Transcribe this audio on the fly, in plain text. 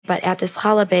But at this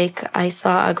challah bake, I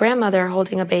saw a grandmother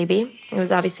holding a baby. It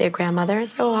was obviously a grandmother. I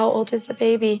said, "Oh, how old is the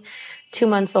baby?" 2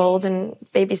 months old, and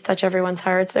babies touch everyone's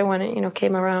hearts. I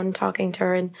came around talking to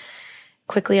her and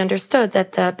quickly understood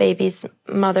that the baby's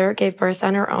mother gave birth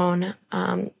on her own.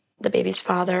 The baby's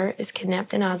father is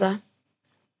kidnapped in Gaza.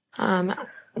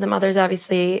 The mother's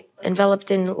obviously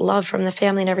enveloped in love from the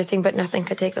family and everything, but nothing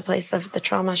could take the place of the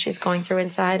trauma she's going through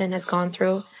inside and has gone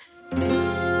through.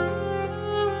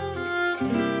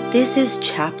 This is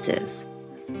Chapters,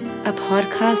 a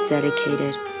podcast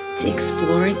dedicated to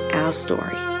exploring our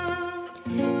story.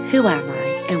 Who am I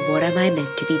and what am I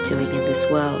meant to be doing in this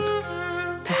world?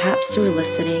 Perhaps through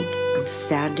listening,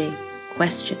 understanding,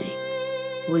 questioning,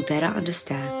 we better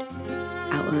understand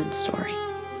our own story.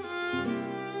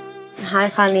 Hi,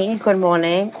 Chanie. Good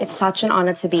morning. It's such an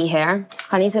honor to be here.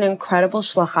 Chanie's an incredible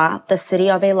shlucha, the city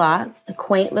of Eilat, a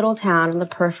quaint little town on the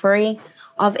periphery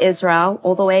of Israel,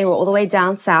 all the way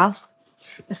down south,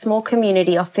 a small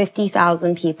community of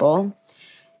 50,000 people.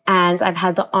 And I've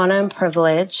had the honor and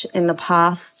privilege in the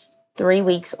past 3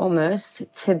 weeks almost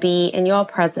to be in your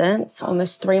presence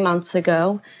almost 3 months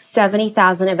ago.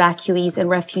 70,000 evacuees and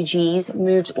refugees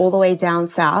moved all the way down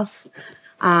south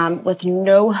with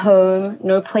no home,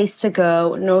 no place to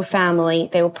go, no family.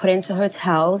 They were put into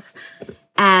hotels.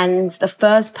 And the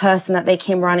first person that they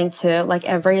came running to, like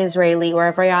every Israeli,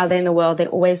 wherever you are in the world, they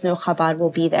always know Chabad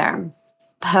will be there.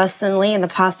 Personally, in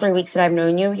the past 3 weeks that I've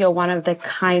known you, you're one of the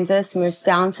kindest, most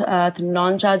down-to-earth,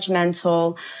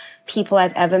 non-judgmental people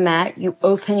I've ever met. You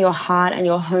open your heart and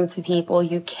your home to people.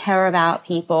 You care about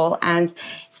people. And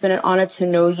it's been an honor to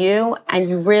know you. And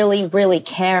you really, really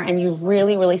care. And you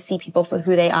really, really see people for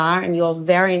who they are. And you're a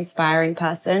very inspiring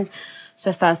person.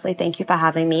 So firstly, thank you for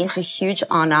having me. It's a huge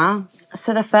honor.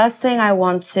 So the first thing I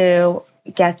want to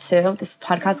get to, this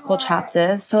podcast called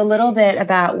Chapters. So a little bit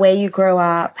about where you grew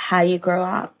up, how you grew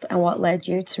up, and what led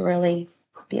you to really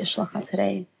be a shlucha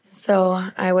today. So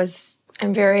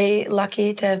I'm very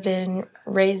lucky to have been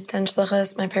raised in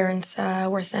shluchas. My parents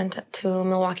were sent to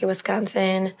Milwaukee,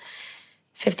 Wisconsin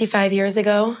 55 years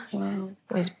ago. Wow.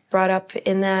 I was brought up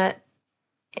in that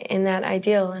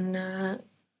ideal and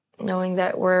knowing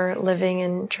that we're living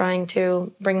and trying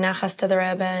to bring nachas to the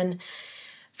Rebbe and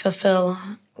fulfill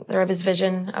the Rebbe's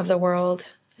vision of the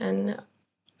world and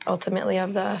ultimately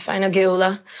of the final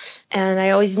geula. And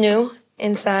I always knew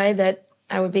inside that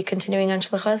I would be continuing on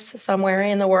shluchas somewhere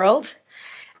in the world.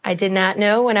 I did not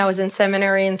know when I was in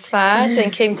seminary in Tzfat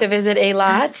and came to visit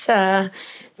Eilat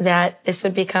that this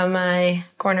would become my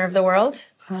corner of the world.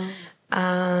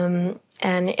 And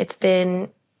it's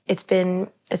been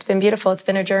beautiful. It's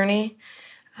been a journey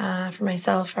for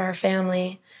myself, for our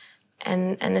family,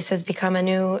 and this has become a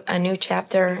new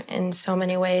chapter in so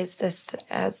many ways. This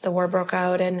as the war broke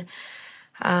out, and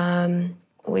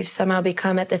we've somehow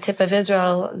become at the tip of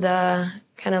Israel. The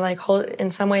kind of like in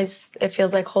some ways, it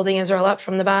feels like holding Israel up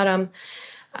from the bottom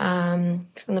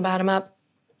up,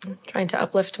 trying to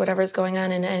uplift whatever's going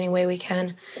on in any way we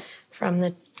can from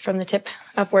the tip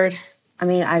upward. I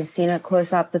mean, I've seen it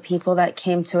close up. The people that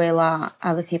came to Eilat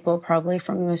are the people probably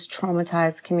from the most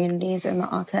traumatized communities in the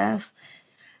Atef.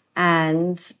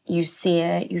 And you see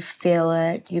it, you feel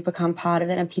it, you become part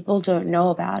of it, and people don't know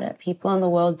about it. People in the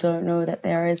world don't know that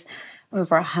there is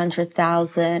over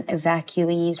 100,000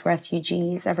 evacuees,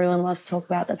 refugees. Everyone loves to talk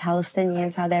about the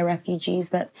Palestinians, how they're refugees,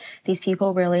 but these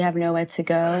people really have nowhere to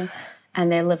go. And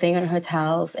they're living in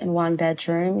hotels in one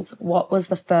bedrooms. What was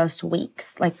the first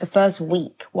weeks? Like the first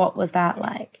week, what was that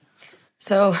like?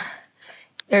 So,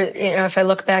 if I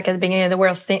look back at the beginning of the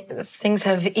world, things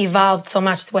have evolved so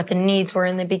much to what the needs were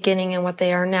in the beginning and what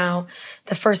they are now.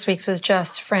 The first weeks was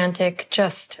just frantic,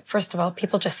 first of all,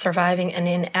 people just surviving and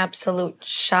in absolute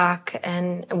shock.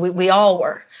 And we all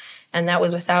were. And that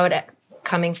was without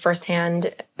coming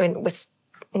firsthand with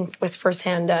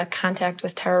firsthand contact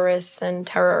with terrorists and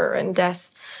terror and death.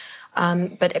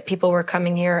 But people were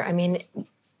coming here, I mean,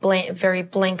 very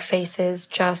blank faces,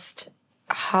 just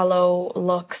hollow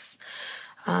looks.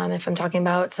 If I'm talking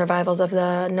about survivals of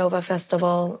the Nova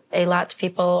Festival, Eilat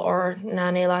people or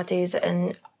non-Eilatis,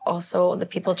 and also the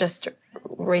people just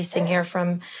racing here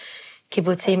from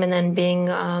kibbutzim and then being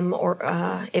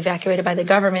evacuated by the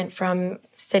government from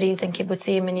cities and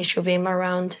kibbutzim and yeshuvim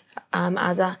around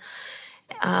Gaza.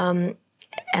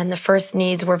 And the first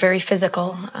needs were very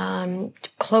physical,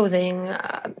 clothing,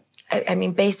 very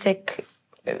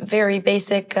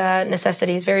basic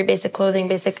necessities, very basic clothing,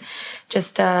 basic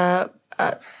just the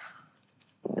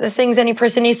things any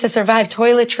person needs to survive,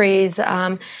 toiletries.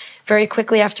 Very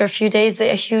quickly, after a few days,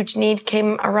 a huge need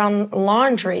came around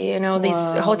laundry.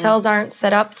 These hotels aren't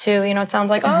set up to, it sounds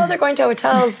like, oh, they're going to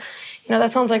hotels.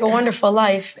 that sounds like a wonderful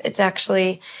life. It's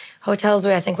actually hotels,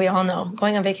 I think we all know,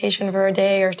 going on vacation for a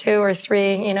day or two or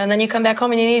three, and then you come back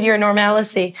home and you need your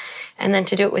normalcy. And then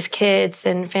to do it with kids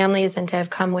and families and to have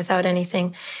come without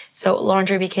anything. So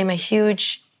laundry became a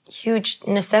huge, huge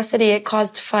necessity. It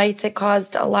caused fights. It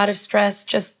caused a lot of stress.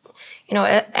 Just,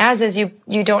 as you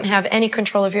don't have any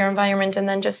control of your environment, and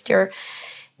then just you're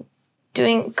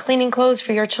cleaning clothes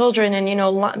for your children.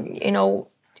 And,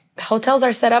 hotels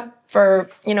are set up for,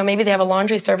 maybe they have a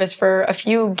laundry service for a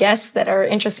few guests that are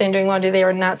interested in doing laundry. They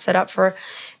are not set up for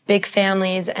big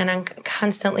families, and I'm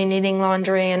constantly needing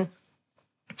laundry. And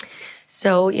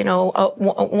so,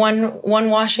 one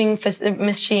washing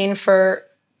machine for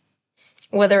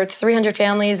whether it's 300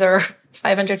 families or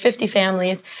 550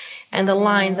 families, and the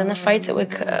lines and the fights it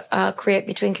would create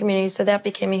between communities. So that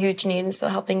became a huge need. And so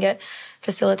helping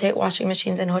facilitate washing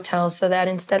machines in hotels, so that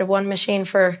instead of one machine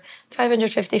for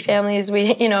 550 families, we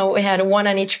had one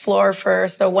on each floor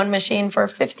so one machine for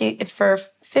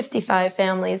 55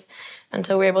 families,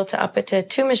 until we were able to up it to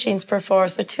 2 machines per floor,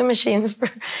 so 2 machines for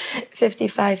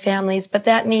 55 families. But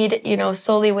that need,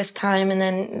 slowly with time, and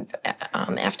then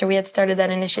after we had started that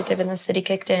initiative and the city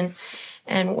kicked in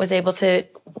and was able to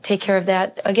take care of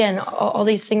that. Again, all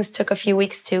these things took a few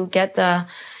weeks to get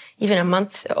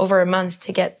over a month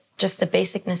to get just the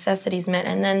basic necessities met.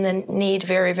 And then the need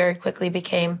very, very quickly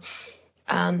became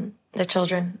the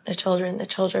children.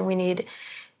 We need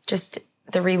just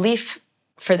the relief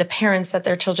for the parents that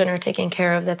their children are taken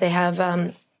care of, that they have.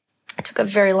 It took a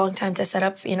very long time to set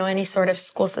up, any sort of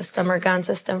school system or GAN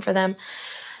system for them.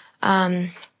 I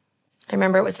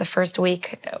remember it was the first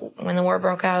week when the war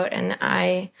broke out, and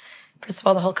first of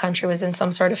all, the whole country was in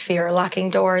some sort of fear,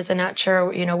 locking doors and not sure,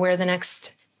 where the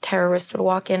next terrorist would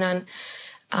walk in on.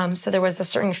 So there was a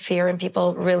certain fear in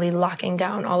people really locking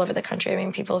down all over the country. I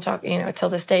mean, people talk, till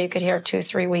this day, you could hear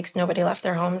 2-3 weeks, nobody left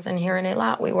their homes. And here in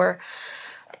Eilat, we were,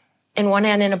 in one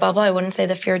hand, in a bubble. I wouldn't say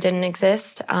the fear didn't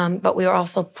exist, but we were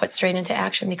also put straight into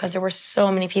action because there were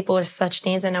so many people with such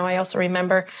needs. And now I also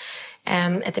remember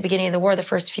at the beginning of the war, the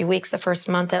first few weeks, the first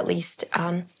month at least,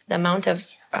 the amount of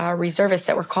reservists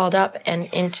that were called up and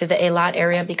into the Eilat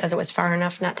area, because it was far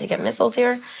enough not to get missiles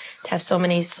here, to have so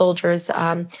many soldiers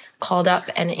called up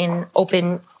and in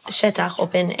open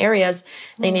areas.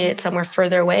 They needed somewhere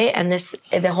further away. And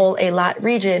the whole Eilat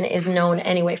region is known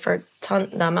anyway for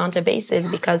the amount of bases,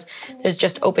 because there's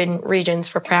just open regions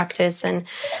for practice and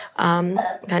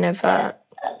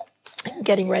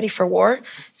getting ready for war.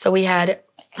 So we had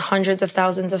hundreds of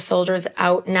thousands of soldiers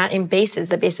out, not in bases.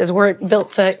 The bases weren't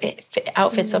built to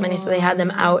outfit so many, so they had them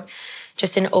out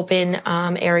just in open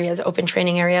areas, open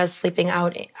training areas, sleeping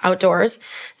outdoors.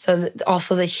 So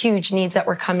also the huge needs that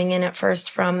were coming in at first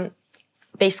from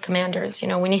base commanders.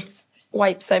 We need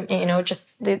wipes. Just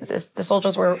the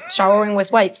soldiers were showering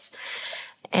with wipes.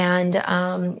 And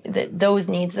those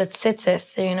needs, the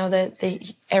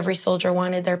tzitzis, every soldier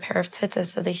wanted their pair of tzitzis,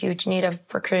 so the huge need of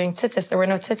procuring tzitzis. There were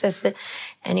no tzitzis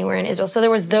anywhere in Israel, so there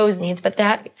was those needs, but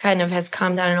that kind of has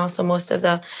calmed down, and also most of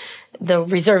the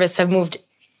reservists have moved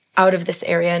out of this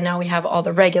area, and now we have all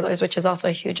the regulars, which is also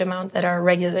a huge amount that are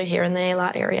regular here in the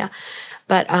Eilat area.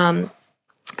 But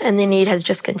and the need has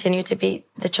just continued to be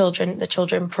the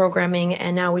children programming,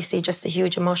 and now we see just the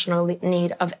huge emotional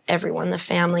need of everyone, the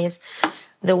families,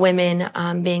 the women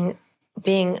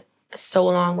being so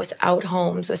long without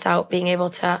homes, without being able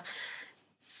to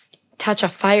touch a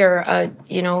fire,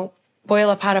 boil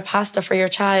a pot of pasta for your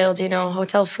child.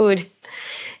 Hotel food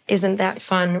isn't that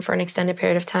fun for an extended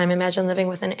period of time. Imagine living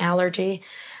with an allergy,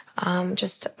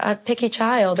 just a picky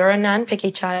child or a non-picky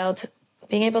child,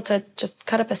 being able to just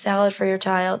cut up a salad for your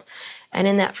child. And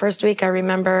in that first week, I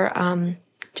remember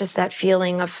just that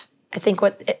feeling of, I think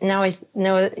now I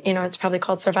know, it's probably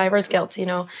called survivor's guilt,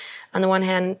 on the one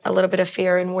hand, a little bit of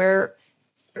fear, and where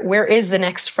is the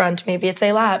next front? Maybe it's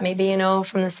Eilat, maybe,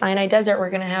 from the Sinai desert, we're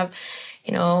going to have,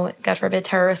 God forbid,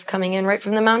 terrorists coming in right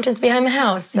from the mountains behind the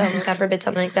house, God forbid,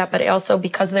 something like that. But also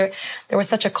because there was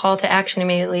such a call to action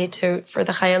immediately for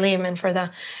the Chayalim and for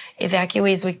the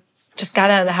evacuees, we just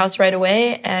got out of the house right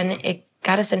away, and it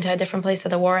got us into a different place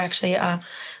of the war, actually,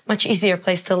 much easier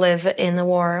place to live in the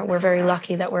war. We're very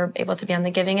lucky that we're able to be on the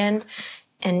giving end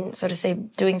and, so to say,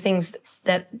 doing things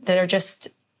that are just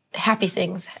happy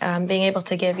things, being able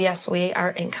to give. Yes, we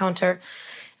encounter,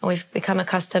 and we've become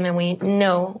accustomed, and we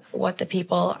know what the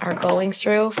people are going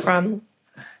through from,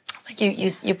 like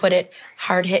you put it,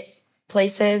 hard-hit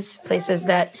places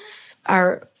that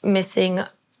are missing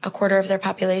a quarter of their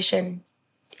population,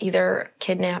 either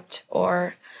kidnapped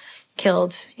or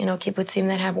killed. Kibbutzim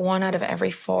that have 1 out of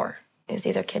every 4 is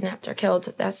either kidnapped or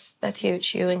killed. That's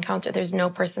huge. You encounter, there's no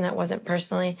person that wasn't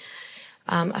personally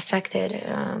affected.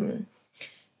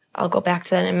 I'll go back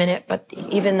to that in a minute, but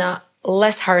even the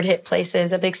less hard-hit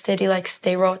places, a big city like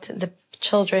Sderot, the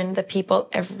children, the people,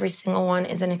 every single one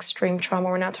is in extreme trauma.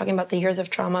 We're not talking about the years of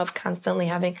trauma of constantly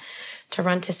having to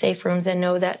run to safe rooms and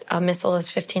know that a missile is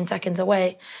 15 seconds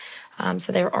away.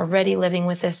 So they're already living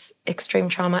with this extreme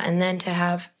trauma, and then to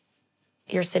have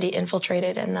your city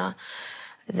infiltrated and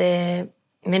the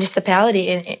municipality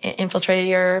infiltrated,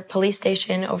 your police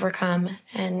station overcome,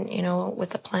 and with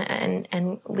the plan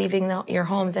and leaving your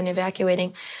homes and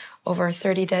evacuating over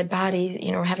 30 dead bodies,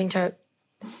 having to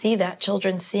see that,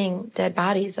 children seeing dead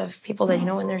bodies of people they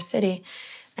know in their city.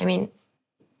 I mean,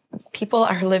 people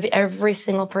are living, every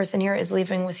single person here is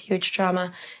living with huge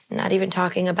trauma, not even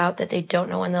talking about that they don't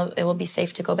know when it will be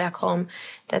safe to go back home,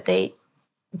 that they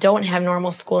don't have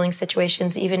normal schooling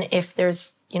situations, even if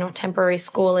there's, temporary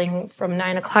schooling from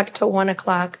 9 o'clock to 1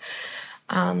 o'clock,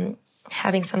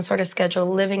 having some sort of schedule,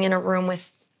 living in a room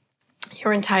with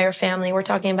your entire family. We're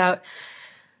talking about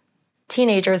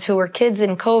teenagers who were kids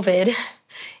in COVID,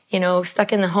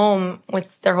 stuck in the home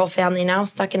with their whole family, now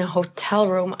stuck in a hotel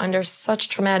room under such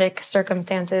traumatic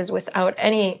circumstances without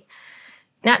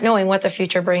not knowing what the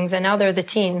future brings. And now they're the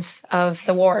teens of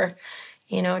the war,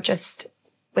 just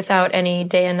without any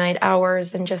day and night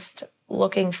hours and just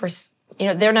looking for,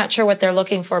 they're not sure what they're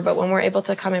looking for. But when we're able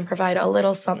to come and provide a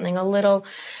little something, a little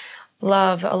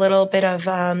love, a little bit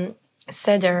of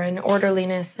seder and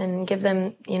orderliness, and give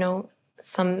them,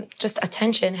 some just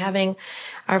attention, having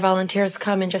our volunteers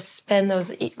come and just spend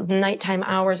those nighttime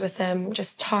hours with them,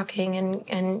 just talking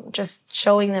and just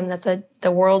showing them that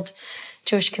the world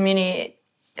Jewish community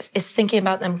is thinking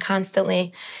about them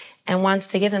constantly and wants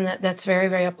to give them that's very,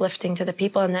 very uplifting to the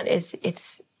people. And that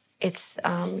it's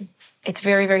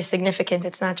very, very significant.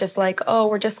 It's not just like, oh,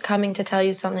 we're just coming to tell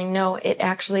you something. No, it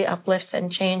actually uplifts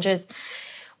and changes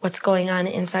what's going on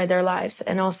inside their lives.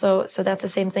 And also, so that's the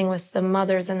same thing with the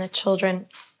mothers and the children,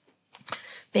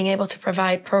 being able to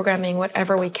provide programming,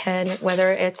 whatever we can,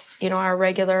 whether it's, our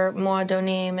regular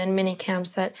moadonim and mini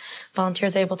camps that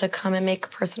volunteers are able to come and make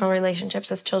personal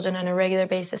relationships with children on a regular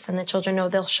basis. And the children know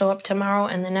they'll show up tomorrow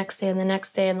and the next day and the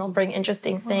next day, and they'll bring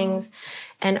interesting things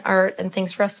and art and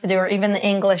things for us to do, or even the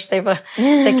English. The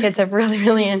kids have really,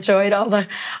 really enjoyed all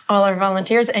our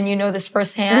volunteers. And this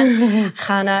firsthand.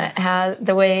 Chana has,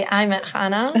 the way I met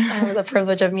Chana, the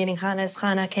privilege of meeting Chana is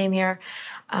Chana came here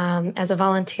as a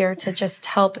volunteer to just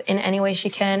help in any way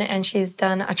she can. And she's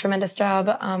done a tremendous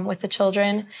job with the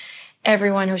children,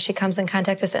 everyone who she comes in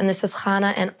contact with. And this is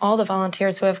Chana, and all the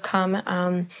volunteers who have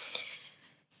come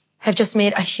have just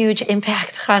made a huge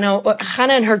impact. Chana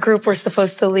and her group were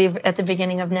supposed to leave at the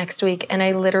beginning of next week. And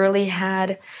I literally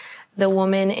had the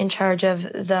woman in charge of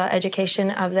the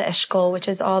education of the Eshkol, which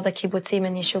is all the kibbutzim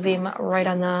and yeshuvim right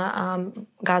on the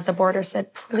Gaza border,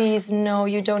 said, please, no,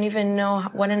 you don't even know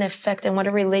what an effect and what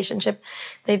a relationship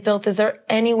they've built. Is there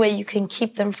any way you can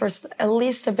keep them for at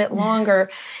least a bit longer?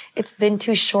 It's been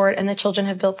too short, and the children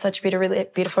have built such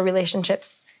beautiful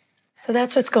relationships. So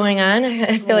that's what's going on.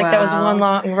 I feel like that was one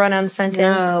long run-on sentence.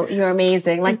 No, you're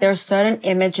amazing. Like, there are certain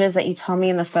images that you told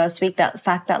me in the first week, that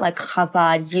fact that like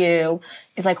Chabad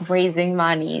is like raising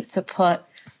money to put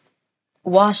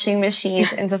washing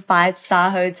machines into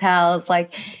 5-star hotels.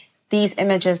 Like, these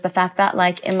images, the fact that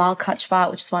like Imal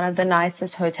Kachvat, which is one of the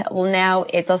nicest hotels, well, now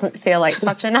it doesn't feel like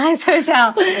such a nice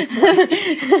hotel.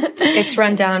 It's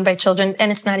run down by children,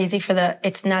 and it's not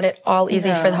at all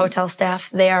easy for the hotel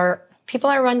staff. People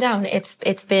are run down.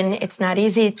 It's not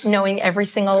easy knowing every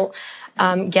single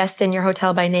guest in your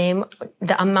hotel by name,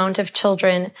 the amount of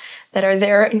children that are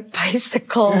there in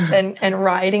bicycles and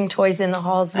riding toys in the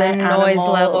halls, the noise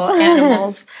level,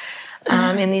 animals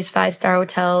in these 5-star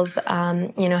hotels,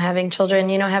 having children,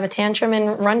 have a tantrum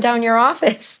and run down your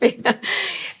office.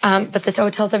 But the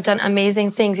hotels have done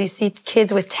amazing things. You see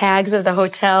kids with tags of the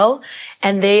hotel,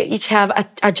 and they each have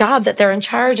a job that they're in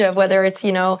charge of, whether it's,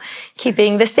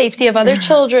 keeping the safety of other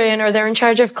children, or they're in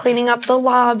charge of cleaning up the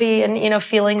lobby and,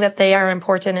 feeling that they are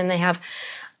important and they have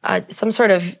some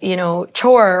sort of,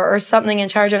 chore or something in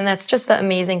charge of. And that's just the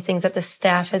amazing things that the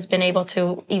staff has been able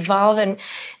to evolve and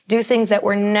do, things that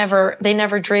they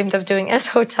never dreamed of doing as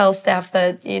hotel staff.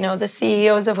 The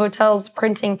CEOs of hotels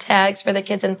printing tags for the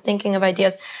kids and thinking of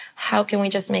ideas. How can we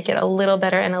just make it a little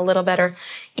better and a little better?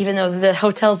 Even though the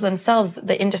hotels themselves,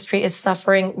 the industry is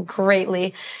suffering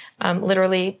greatly,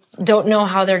 literally don't know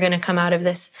how they're going to come out of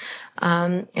this,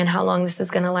 and how long this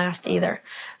is going to last either.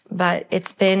 But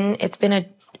it's been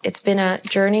a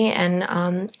journey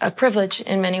and a privilege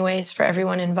in many ways for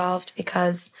everyone involved,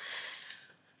 because,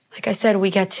 like I said,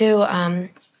 we get to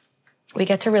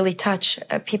really touch.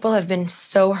 People have been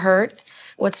so hurt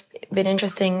what's been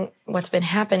interesting, what's been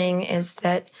happening is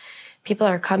that people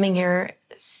are coming here,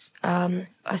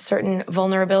 a certain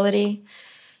vulnerability,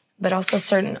 but also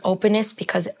certain openness,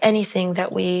 because anything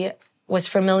that was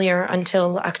familiar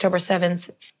until October 7th,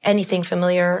 anything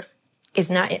familiar is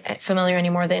not familiar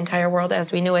anymore, the entire world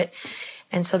as we knew it.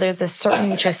 And so there's a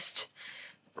certain just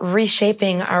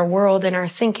reshaping our world and our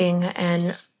thinking,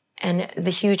 and the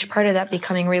huge part of that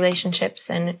becoming relationships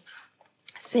and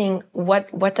seeing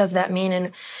what does that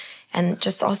mean, and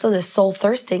just also the soul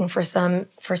thirsting for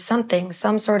something,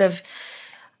 some sort of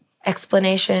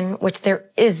explanation, which there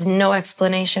is no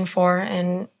explanation for,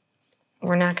 and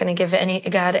we're not going to give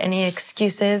God any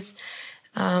excuses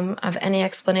of any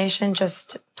explanation.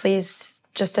 Just please,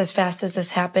 just as fast as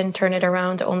this happened, turn it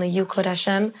around. Only you could,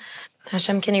 Hashem.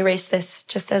 Hashem can erase this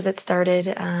just as it started.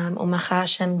 Umacha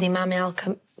Hashem dima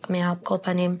me'al kol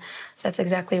panim. That's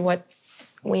exactly what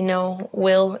we know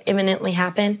will imminently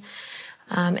happen,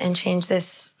 and change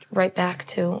this right back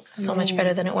to so much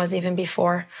better than it was even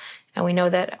before. And we know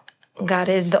that God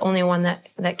is the only one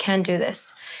that can do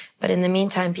this. But in the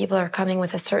meantime, people are coming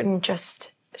with a certain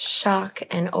just shock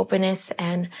and openness,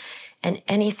 and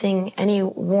any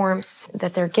warmth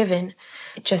that they're given,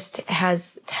 it just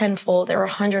has tenfold or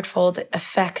 100-fold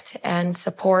effect and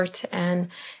support and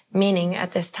meaning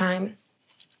at this time.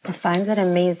 I find it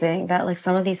amazing that like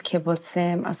some of these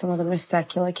kibbutzim are some of the most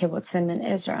secular kibbutzim in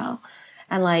Israel.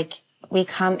 And like we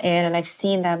come in and I've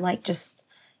seen them like just,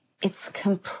 it's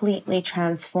completely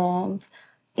transformed.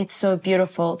 It's so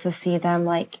beautiful to see them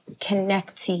like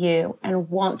connect to you and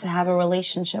want to have a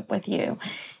relationship with you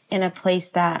in a place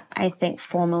that I think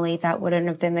formerly that wouldn't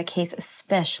have been the case,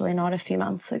 especially not a few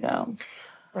months ago.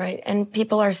 Right. And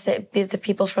the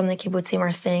people from the kibbutzim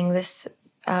are saying this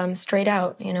straight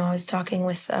out. You know, I was talking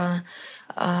with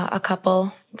a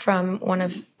couple from one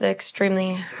of the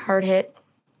extremely hard-hit,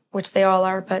 which they all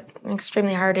are, but an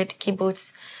extremely hard-hit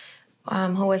kibbutz,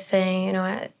 who was saying, you know,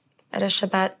 at a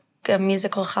Shabbat, a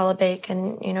musical challah bake,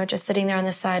 and, you know, just sitting there on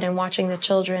the side and watching the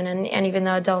children and even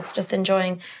the adults just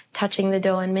enjoying touching the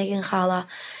dough and making challah.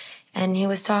 And he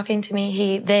was talking to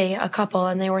me, a couple,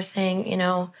 and they were saying, you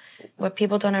know, what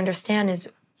people don't understand is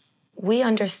we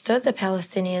understood the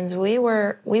Palestinians. We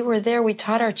were there. We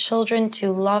taught our children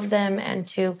to love them,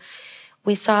 and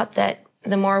we thought that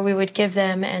the more we would give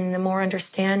them and the more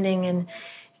understanding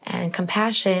and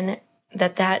compassion,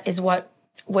 that is what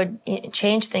would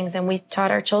change things. And we taught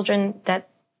our children that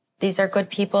these are good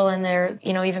people, and they're,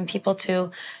 you know, even people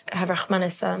to have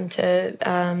rahmanism,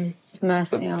 to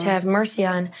have mercy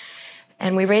on.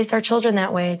 And we raised our children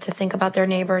that way, to think about their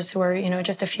neighbors who are, you know,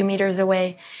 just a few meters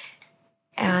away.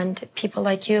 And people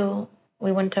like you,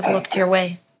 we wouldn't have looked your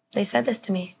way. They said this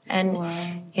to me. And,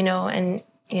 wow.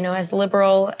 As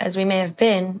liberal as we may have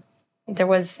been, it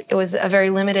was a very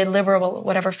limited liberal,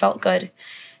 whatever felt good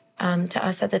to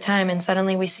us at the time. And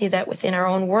suddenly we see that within our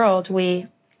own world, we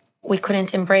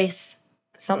couldn't embrace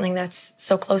something that's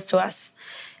so close to us.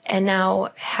 And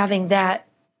now having that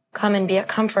come and be a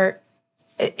comfort,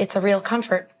 it's a real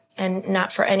comfort, and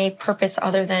not for any purpose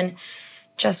other than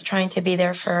just trying to be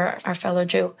there for our fellow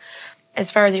Jew. As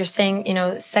far as you're saying, you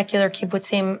know, secular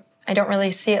kibbutzim, I don't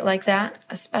really see it like that,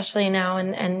 especially now.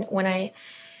 And when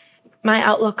my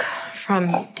outlook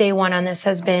from day one on this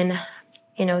has been,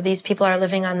 you know, these people are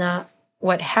living on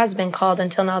what has been called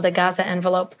until now the Gaza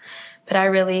envelope. But I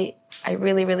really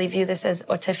view this as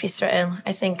Otef Israel.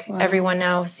 I think everyone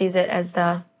now sees it as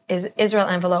the Israel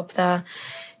envelope, the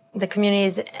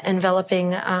communities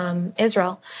enveloping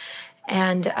Israel.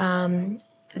 And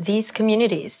these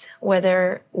communities,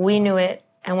 whether we knew it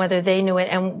and whether they knew it,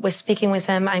 and was speaking with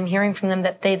them, I'm hearing from them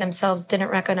that they themselves didn't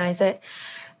recognize it,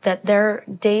 that their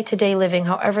day-to-day living,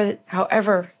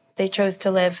 however they chose to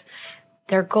live,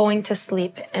 they're going to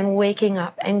sleep and waking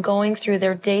up and going through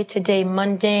their day-to-day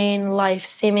mundane life,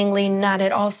 seemingly not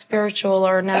at all spiritual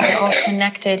or not at all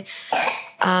connected,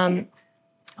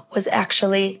 was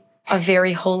actually a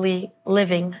very holy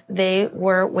living. They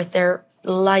were with their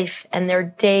life and their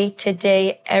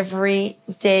day-to-day,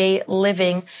 everyday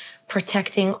living,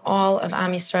 protecting all of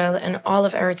Am Yisrael and all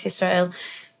of Eretz Yisrael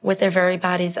with their very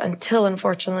bodies, until,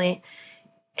 unfortunately,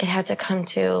 it had to come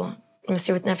to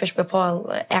Mesirut Nefesh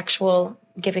B'Poal, actual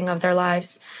giving of their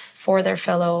lives for their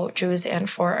fellow Jews and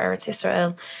for Eretz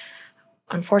Yisrael.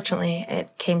 Unfortunately, it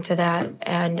came to that,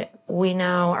 and we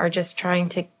now are just trying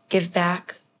to give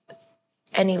back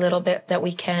any little bit that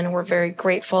we can. We're very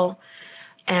grateful.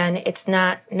 And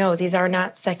these are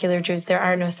not secular Jews. There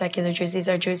are no secular Jews. These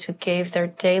are Jews who gave their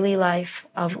daily life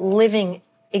of living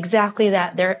exactly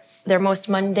that, their most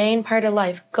mundane part of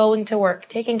life, going to work,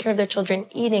 taking care of their children,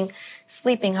 eating,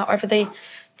 sleeping, however they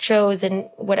chose and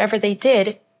whatever they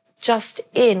did, just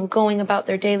in going about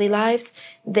their daily lives,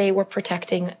 they were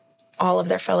protecting all of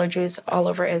their fellow Jews all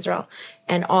over Israel,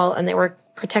 and they were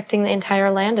protecting the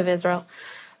entire land of Israel,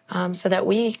 so that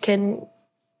we can,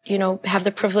 have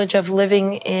the privilege of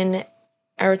living in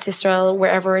Eretz Israel,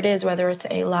 wherever it is, whether it's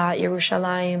Eilat,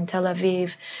 Yerushalayim, Tel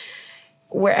Aviv,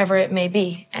 wherever it may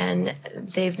be. And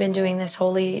they've been doing this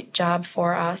holy job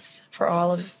for us, for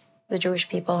all of the Jewish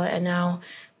people, and now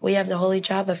we have the holy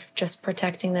job of just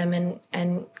protecting them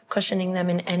and cushioning them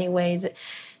in any way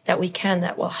that we can,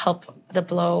 that will help the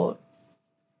blow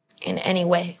in any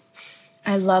way.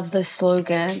 I love the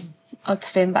slogan,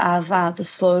 Otzvim Ba'ava. The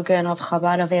slogan of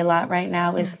Chabad of Eilat right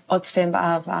now is Otzvim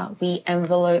Ba'ava. We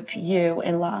envelope you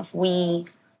in love. We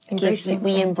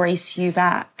embrace you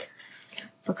back.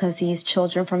 Because these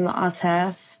children from the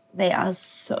Atef, they are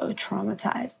so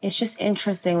traumatized. It's just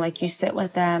interesting, like you sit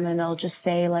with them and they'll just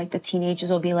say, like the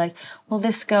teenagers will be like, well,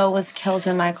 this girl was killed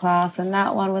in my class and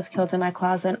that one was killed in my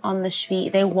class, and on the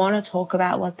street, they want to talk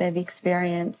about what they've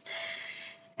experienced.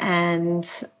 And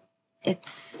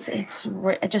it's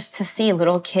just to see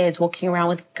little kids walking around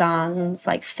with guns,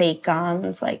 like fake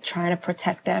guns, like trying to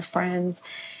protect their friends.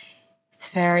 It's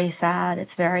very sad.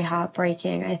 It's very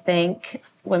heartbreaking. I think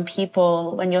when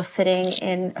you're sitting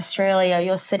in Australia,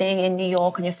 you're sitting in New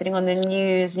York, and you're sitting on the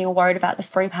news, and you're worried about the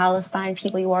Free Palestine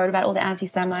people, you're worried about all the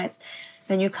anti-Semites,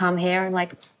 then you come here and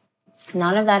like,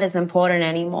 none of that is important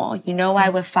anymore. You know why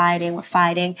we're fighting? We're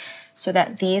fighting so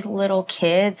that these little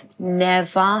kids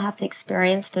never have to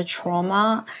experience the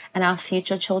trauma, and our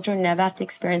future children never have to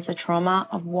experience the trauma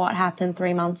of what happened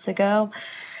 3 months ago.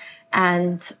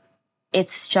 And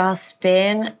it's just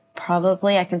been,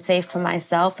 probably, I can say for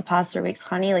myself, the past 3 weeks,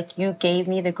 Chanie, like you gave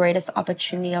me the greatest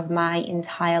opportunity of my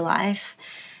entire life.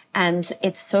 And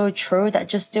it's so true that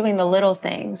just doing the little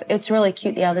things. It's really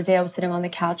cute. The other day I was sitting on the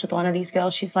couch with one of these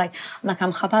girls. She's like,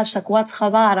 I'm Chabad. She's like, what's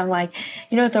Chabad? I'm like,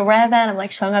 the Rebbe. And I'm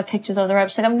like showing her pictures of the Rebbe.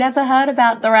 She's like, I've never heard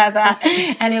about the Rebbe.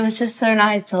 And it was just so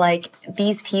nice to like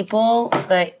these people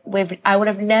that I would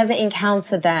have never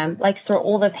encountered them. Like through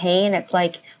all the pain, it's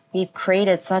like we've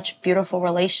created such beautiful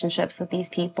relationships with these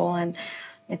people, and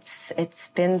it's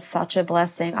been such a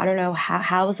blessing. I don't know,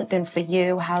 how has it been for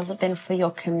you? How's it been for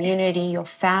your community, your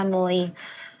family?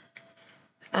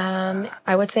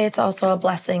 I would say it's also a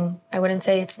blessing. I wouldn't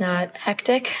say it's not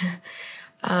hectic.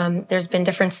 There's been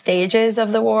different stages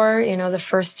of the war. The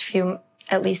first few,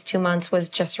 at least 2 months, was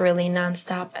just really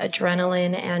nonstop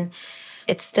adrenaline, and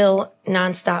it's still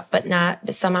nonstop, but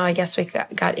not, somehow I guess we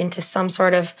got into some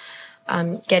sort of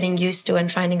getting used to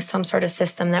and finding some sort of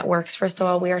system that works. First of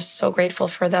all, we are so grateful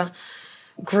for the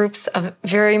groups of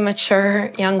very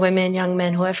mature young women, young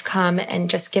men who have come and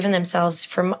just given themselves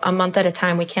for a month at a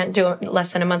time. We can't do it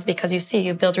less than a month, because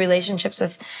you build relationships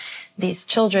with these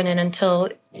children, and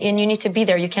you need to be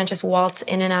there. You can't just waltz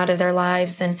in and out of their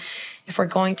lives. And if we're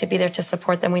going to be there to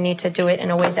support them, we need to do it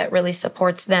in a way that really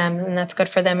supports them, and that's good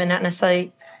for them, and not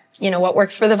necessarily, what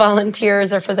works for the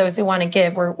volunteers or for those who want to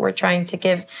give. We're trying to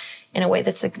give in a way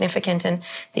that's significant. And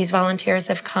these volunteers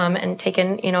have come and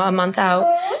taken, a month out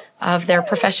of their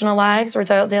professional lives. We're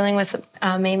dealing with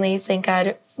mainly, thank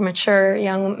God, mature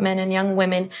young men and young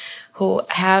women who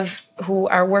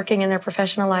are working in their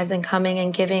professional lives and coming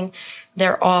and giving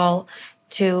their all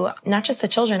to not just the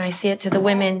children. I see it to the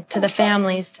women, to the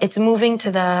families. It's moving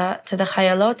to the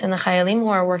chayalot and the chayalim who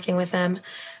are working with them,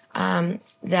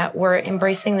 that we're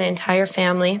embracing the entire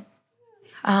family.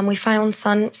 We found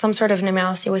some sort of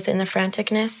normalcy within the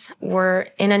franticness. We're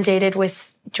inundated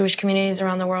with Jewish communities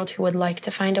around the world who would like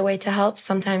to find a way to help.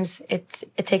 Sometimes it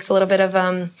takes a little bit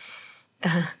of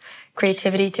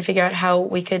creativity to figure out how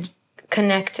we could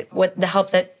connect what the help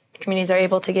that communities are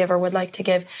able to give or would like to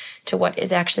give to what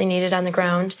is actually needed on the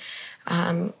ground,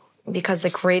 because the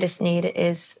greatest need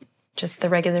is just the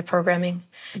regular programming.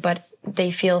 But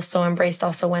they feel so embraced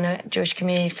also when a Jewish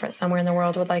community somewhere in the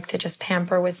world would like to just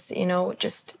pamper with,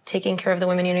 just taking care of the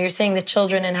women. You're saying the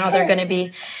children and how they're going to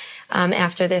be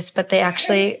after this, but they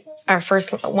actually,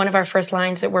 one of our first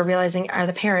lines that we're realizing are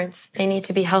the parents. They need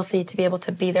to be healthy to be able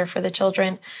to be there for the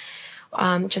children.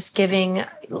 Just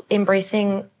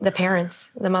embracing the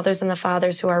parents, the mothers and the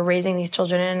fathers who are raising these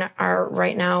children and are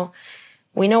right now,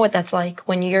 we know what that's like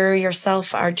when you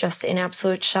yourself are just in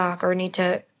absolute shock or need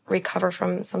to recover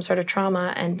from some sort of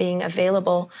trauma, and being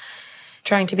available,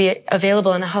 trying to be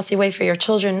available in a healthy way for your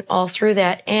children all through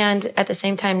that. And at the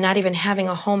same time, not even having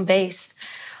a home base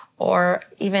or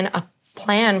even a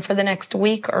plan for the next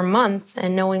week or month,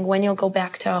 and knowing when you'll go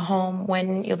back to a home,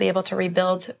 when you'll be able to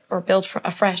rebuild or build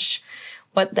afresh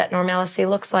what that normalcy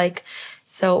looks like.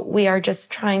 So we are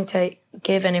just trying to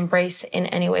give and embrace in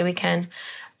any way we can.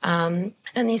 And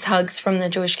these hugs from the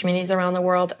Jewish communities around the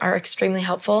world are extremely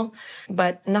helpful,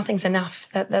 but nothing's enough.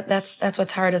 That's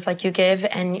what's hard, is like you give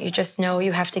and you just know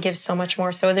you have to give so much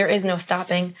more. So there is no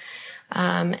stopping.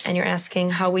 And you're asking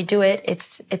how we do it.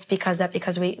 It's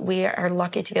because we are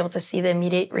lucky to be able to see the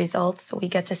immediate results. We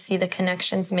get to see the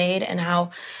connections made and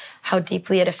how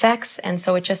deeply it affects. And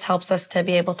so it just helps us to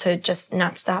be able to just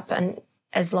not stop. And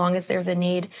as long as there's a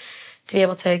need, to be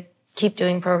able to keep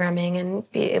doing programming and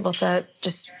be able to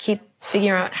just keep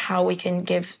figuring out how we can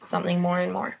give something more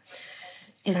and more.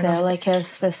 Is there like a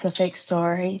specific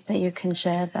story that you can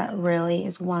share that really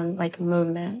is one like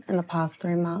movement in the past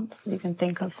 3 months? You can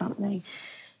think of something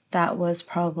that was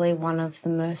probably one of the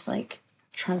most like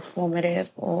transformative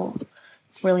or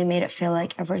really made it feel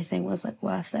like everything was like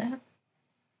worth it?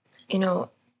 You know,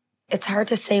 it's hard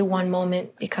to say one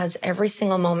moment, because every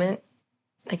single moment,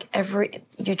 like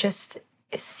you just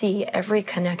see every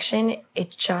connection,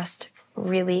 it just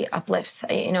really uplifts.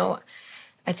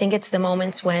 I think it's the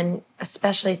moments when,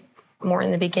 especially more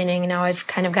in the beginning, now I've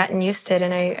kind of gotten used to it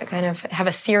and I kind of have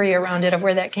a theory around it of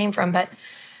where that came from. But,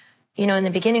 in the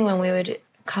beginning when we would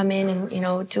come in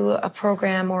and, do a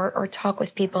program or talk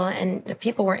with people, and the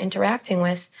people we're interacting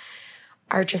with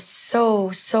are just so,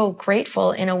 so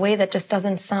grateful in a way that just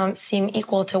doesn't seem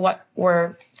equal to what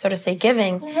we're, so to say,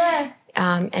 giving.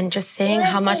 And just saying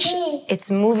how much it's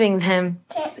moving them.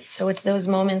 So it's those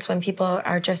moments when people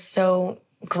are just so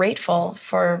grateful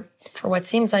for what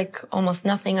seems like almost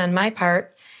nothing on my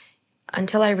part,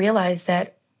 until I realized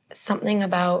that something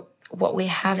about what we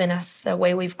have in us, the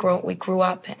way we grew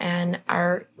up, and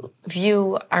our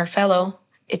fellow,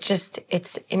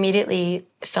 it's immediately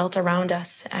felt around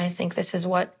us. I think this is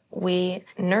what we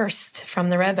nursed from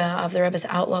the Rebbe's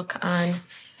outlook on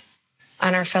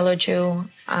our fellow Jew,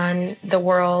 on the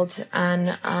world, on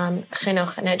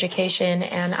chinuch and education,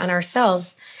 and on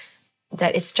ourselves,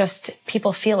 that it's just,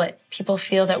 people feel it. People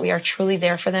feel that we are truly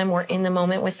there for them. We're in the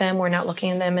moment with them. We're not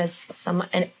looking at them as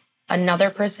another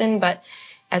person, but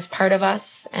as part of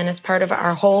us and as part of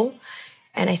our whole.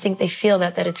 And I think they feel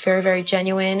that it's very, very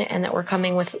genuine, and that we're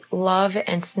coming with love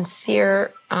and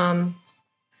sincere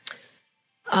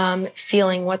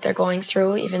feeling what they're going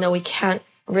through, even though we can't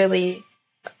really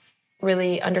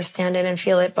understand it and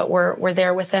feel it, but we're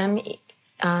there with them.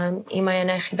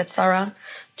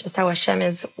 Just how Hashem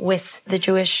is with the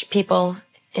Jewish people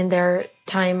in their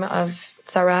time of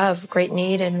tzara, of great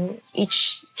need, and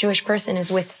each Jewish person is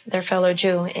with their fellow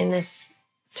Jew in this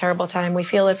terrible time. We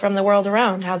feel it from the world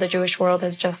around, how the Jewish world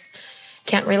is just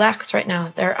can't relax right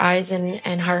now. Their eyes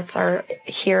and hearts are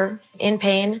here in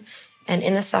pain and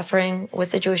in the suffering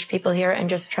with the Jewish people here, and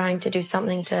just trying to do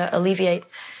something to alleviate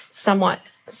somewhat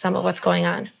some of what's going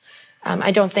on.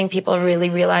 I don't think people really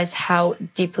realize how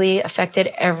deeply affected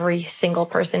every single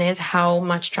person is, how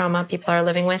much trauma people are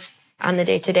living with on the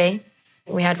day-to-day.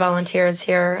 We had volunteers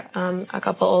here, a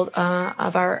couple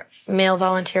of our male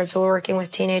volunteers who were working with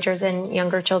teenagers and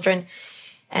younger children,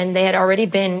 and they had already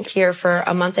been here for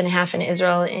a month and a half in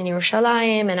Israel, in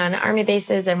Yerushalayim, and on army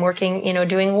bases, and working,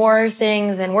 doing war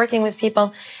things and working with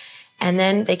people. And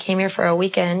then they came here for a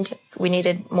weekend. We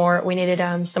needed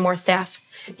some more staff.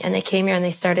 And they came here and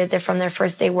they're from their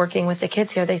first day working with the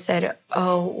kids here. They said,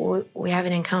 oh, we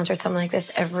haven't encountered something like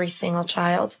this. Every single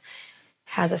child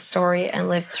has a story and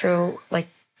lived through, like,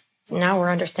 now we're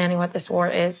understanding what this war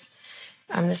is.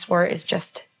 This war is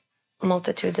just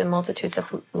multitudes and multitudes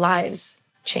of lives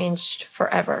changed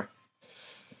forever.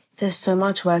 There's so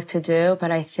much work to do, but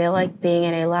I feel like being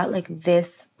in Eilat like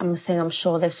this, I'm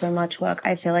sure there's so much work.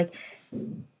 I feel like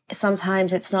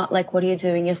sometimes it's not like, what are you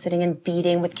doing? You're sitting and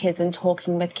beating with kids and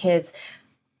talking with kids.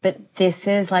 But this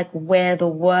is like where the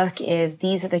work is.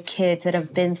 These are the kids that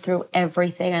have been through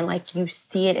everything, and like you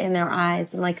see it in their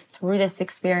eyes, and like through this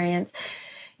experience,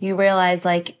 you realize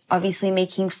like obviously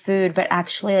making food, but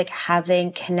actually like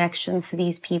having connections to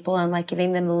these people and like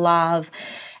giving them love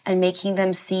and making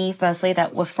them see firstly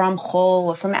that we're from Chol,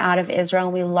 we're from out of Israel,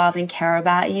 and we love and care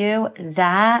about you.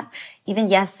 That, even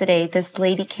yesterday, this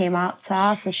lady came up to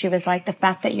us and she was like, the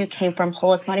fact that you came from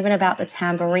Chol, it's not even about the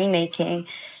tambourine making.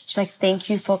 She's like, thank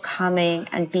you for coming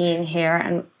and being here,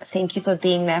 and thank you for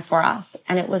being there for us.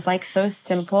 And it was like so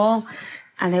simple.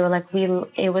 And they were like,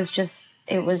 it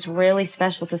was really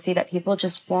special to see that people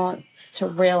just want to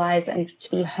realize and to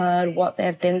be heard what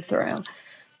they've been through.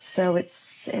 So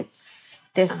this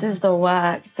is the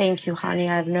work. Thank you, Chanie.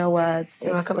 I have no words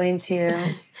to explain to you.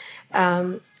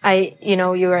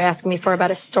 You were asking me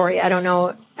about a story. I don't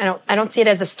know. I don't see it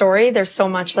as a story. There's so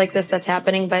much like this that's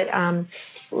happening. But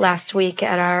last week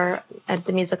at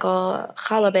the musical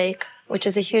Challah Bake, which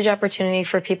is a huge opportunity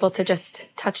for people to just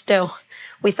touch dough.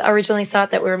 We originally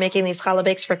thought that we were making these challah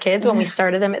bakes for kids when we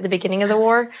started them at the beginning of the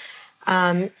war.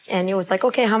 And it was like,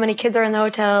 okay, how many kids are in the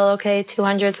hotel? Okay,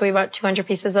 200. So we bought 200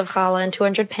 pieces of challah and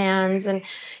 200 pans and,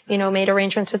 made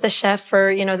arrangements with the chef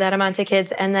for, that amount of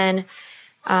kids. And then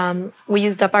we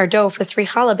used up our dough for 3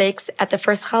 challah bakes at the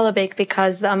first challah bake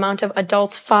because the amount of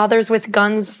adult fathers with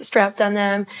guns strapped on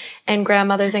them and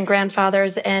grandmothers and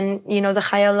grandfathers and, the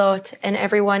chayalot and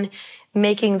everyone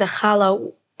making the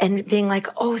challah and being like,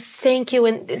 oh, thank you.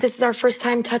 And this is our first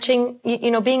time touching,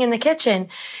 being in the kitchen.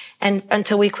 And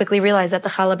until we quickly realized that the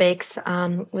challah bakes,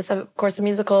 with, of course, a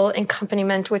musical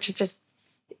accompaniment, which just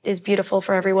is beautiful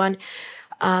for everyone,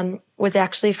 was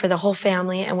actually for the whole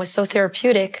family and was so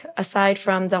therapeutic, aside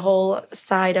from the whole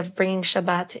side of bringing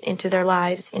Shabbat into their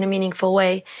lives in a meaningful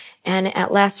way. And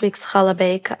at last week's challah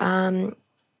bake,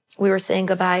 we were saying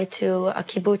goodbye to a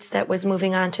kibbutz that was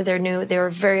moving on to they were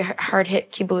very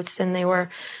hard-hit kibbutz, and they were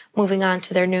moving on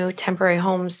to their new temporary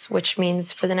homes, which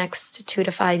means for the next 2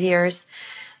 to 5 years,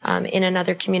 in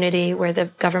another community where the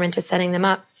government is setting them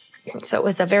up. So it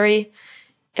was a very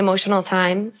emotional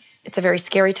time. It's a very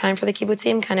scary time for the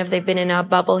kibbutzim. They've been in a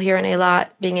bubble here in Eilat,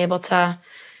 being able to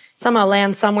somehow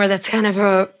land somewhere that's kind of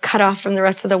cut off from the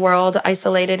rest of the world,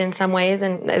 isolated in some ways.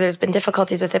 And there's been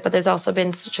difficulties with it, but there's also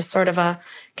been just sort of a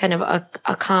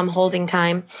calm holding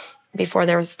time before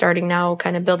they're starting now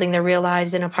kind of building their real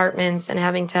lives in apartments and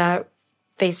having to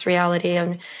face reality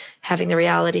and having the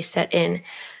reality set in.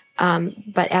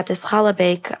 But at this challah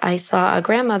bake, I saw a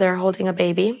grandmother holding a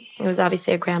baby. It was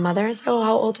obviously a grandmother. I said, oh,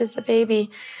 how old is the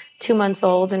baby? 2 months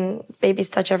old, and babies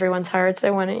touch everyone's hearts.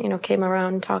 I came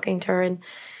around talking to her and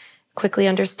quickly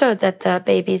understood that the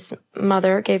baby's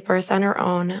mother gave birth on her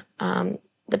own.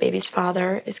 The baby's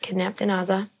father is kidnapped in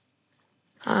Gaza.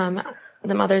 The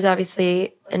mother's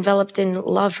obviously enveloped in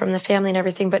love from the family and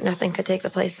everything, but nothing could take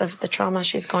the place of the trauma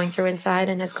she's going through inside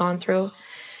and has gone through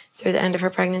the end of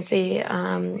her pregnancy.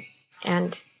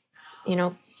 And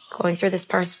going through this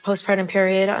postpartum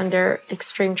period under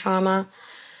extreme trauma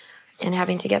and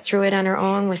having to get through it on her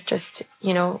own with just,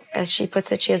 as she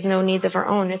puts it, she has no needs of her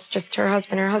own. It's just her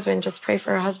husband, just pray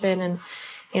for her husband. And,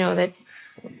 that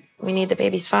we need the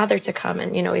baby's father to come.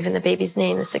 And, even the baby's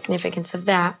name, the significance of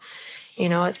that,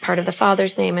 as part of the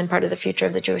father's name and part of the future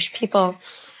of the Jewish people.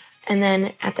 And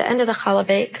then at the end of the challah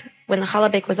bake, when the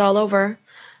challah bake was all over,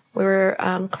 we were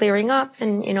clearing up,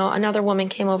 and, another woman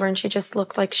came over and she just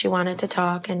looked like she wanted to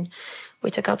talk. And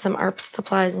we took out some art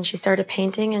supplies and she started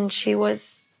painting, and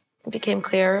it became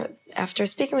clear after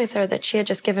speaking with her that she had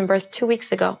just given birth 2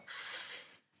 weeks ago.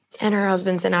 And her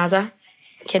husband's in Gaza,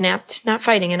 kidnapped, not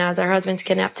fighting in Gaza. Her husband's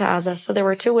kidnapped to Gaza. So there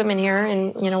were 2 women here,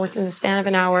 and, within the span of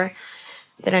an hour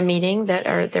that I'm meeting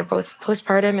they're both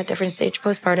postpartum, at different stage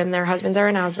postpartum. Their husbands are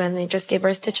in Gaza, and they just gave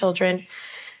birth to children.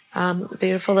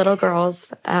 Beautiful little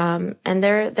girls, and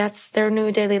that's their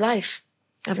new daily life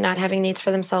of not having needs for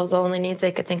themselves. The only needs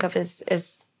they could think of is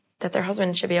that their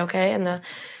husband should be okay and the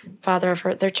father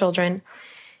of their children.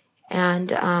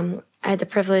 And I had the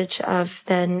privilege of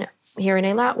then here in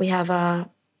Eilat, we have an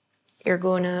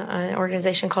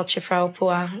organization called Shifra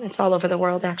Pua. It's all over the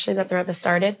world, actually, that the Rebbe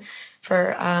started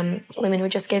for women who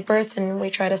just gave birth, and we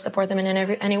try to support them in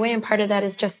any way. And part of that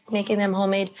is just making them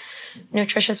homemade,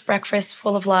 nutritious breakfast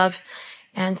full of love.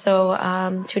 And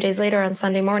so 2 days later, on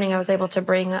Sunday morning, I was able to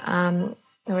bring,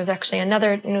 there was actually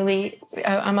another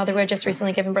a mother who had just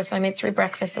recently given birth, so I made 3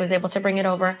 breakfasts. I was able to bring it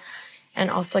over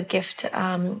and also gift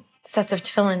sets of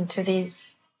tefillin to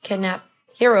these kidnapped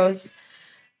heroes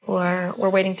who were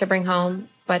waiting to bring home,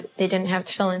 but they didn't have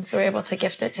tefillin, so we were able to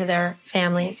gift it to their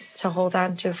families to hold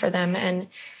on to for them. And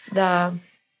the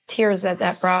tears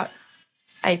that brought,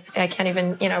 I can't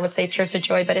even, I would say tears of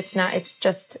joy, but it's not, it's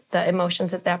just the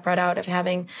emotions that brought out of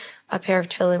having a pair of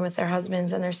tefillin with their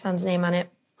husbands and their son's name on it,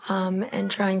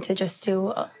 and trying to just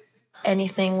do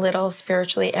anything little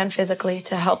spiritually and physically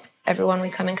to help everyone we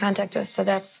come in contact with. So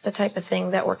that's the type of thing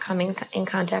that we're coming in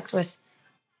contact with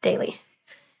daily.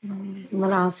 I'm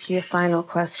going to ask you a final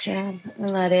question, and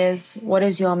that is, what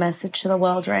is your message to the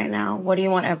world right now? What do you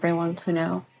want everyone to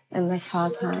know in this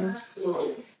hard time?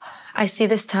 I see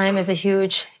this time as a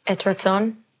huge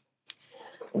etratzon.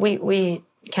 We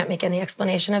can't make any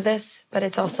explanation of this, but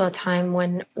it's also a time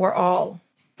when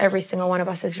every single one of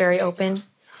us is very open.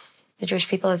 The Jewish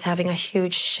people is having a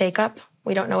huge shakeup.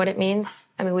 We don't know what it means.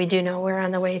 I mean, we do know we're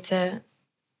on the way to,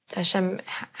 Hashem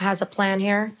has a plan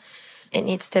here. It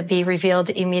needs to be revealed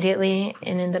immediately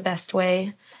and in the best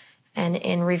way and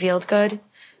in revealed good.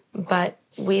 But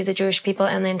we, the Jewish people,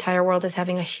 and the entire world is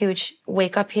having a huge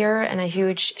wake up here and a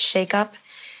huge shake up.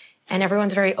 And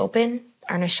everyone's very open.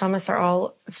 our neshamas are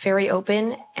all very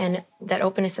open, and that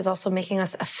openness is also making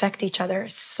us affect each other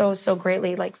so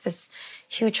greatly, like this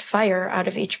huge fire out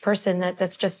of each person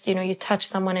that's just, you touch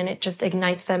someone and it just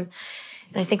ignites them.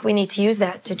 And I think we need to use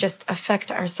that to just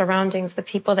affect our surroundings, the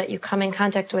people that you come in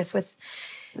contact with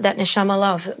that neshama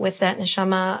love, with that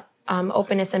neshama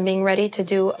openness, and being ready to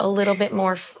do a little bit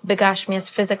more begashmias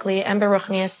physically and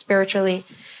beruchnias spiritually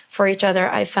for each other.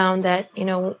 I found that,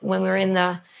 when we were in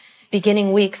the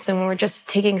beginning weeks and we were just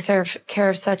taking care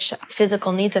of such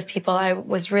physical needs of people,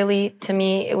 to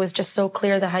me, it was just so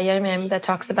clear, the Hayomim that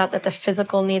talks about that the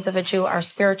physical needs of a Jew are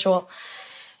spiritual.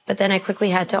 But then I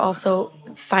quickly had to also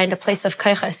find a place of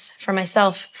kaiches for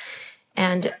myself.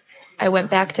 And I went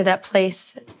back to that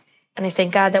place. And I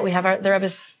thank God that we have the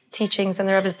Rebbe's teachings and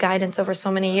the Rebbe's guidance over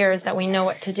so many years, that we know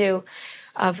what to do,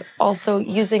 of also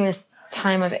using this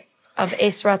time of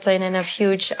Eis Ratzon and of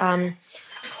huge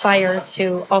fire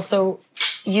to also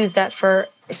use that for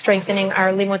strengthening our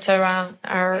limud Torah,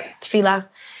 our tefillah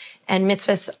and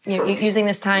mitzvahs, using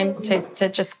this time to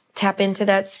just tap into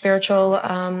that spiritual,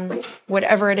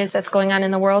 whatever it is that's going on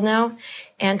in the world now,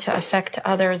 and to affect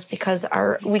others, because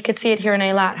we could see it here in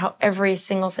Eilat, how every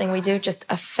single thing we do just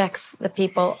affects the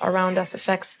people around us,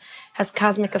 has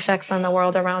cosmic effects on the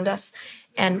world around us.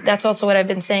 And that's also what I've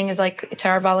been saying is, like, to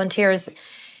our volunteers,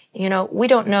 we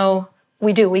don't know.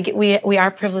 We do. We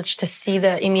are privileged to see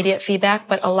the immediate feedback,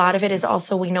 but a lot of it is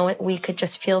also, we know it. We could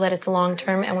just feel that it's long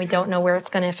term, and we don't know where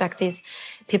it's going to affect these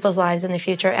people's lives in the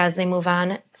future as they move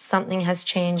on. Something has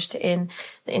changed in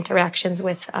the interactions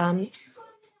with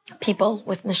people,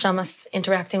 with neshamas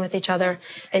interacting with each other.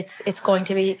 It's going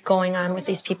to be going on with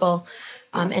these people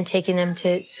and taking them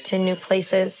to new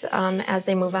places as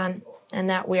they move on, and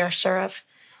that we are sure of.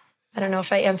 I don't know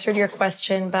if I answered your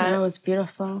question, but... No, it was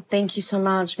beautiful. Thank you so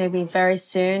much. Maybe very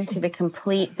soon to the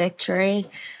complete victory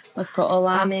with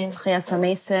Go'olam, Tchias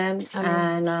HaMesim,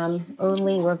 and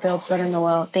only rebuild good in the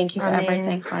world. Thank you for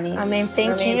everything, Chanie. Amen.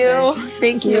 Thank you.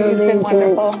 Thank you. You've been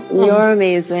wonderful. You're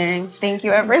amazing. Thank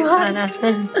you,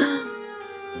 everyone.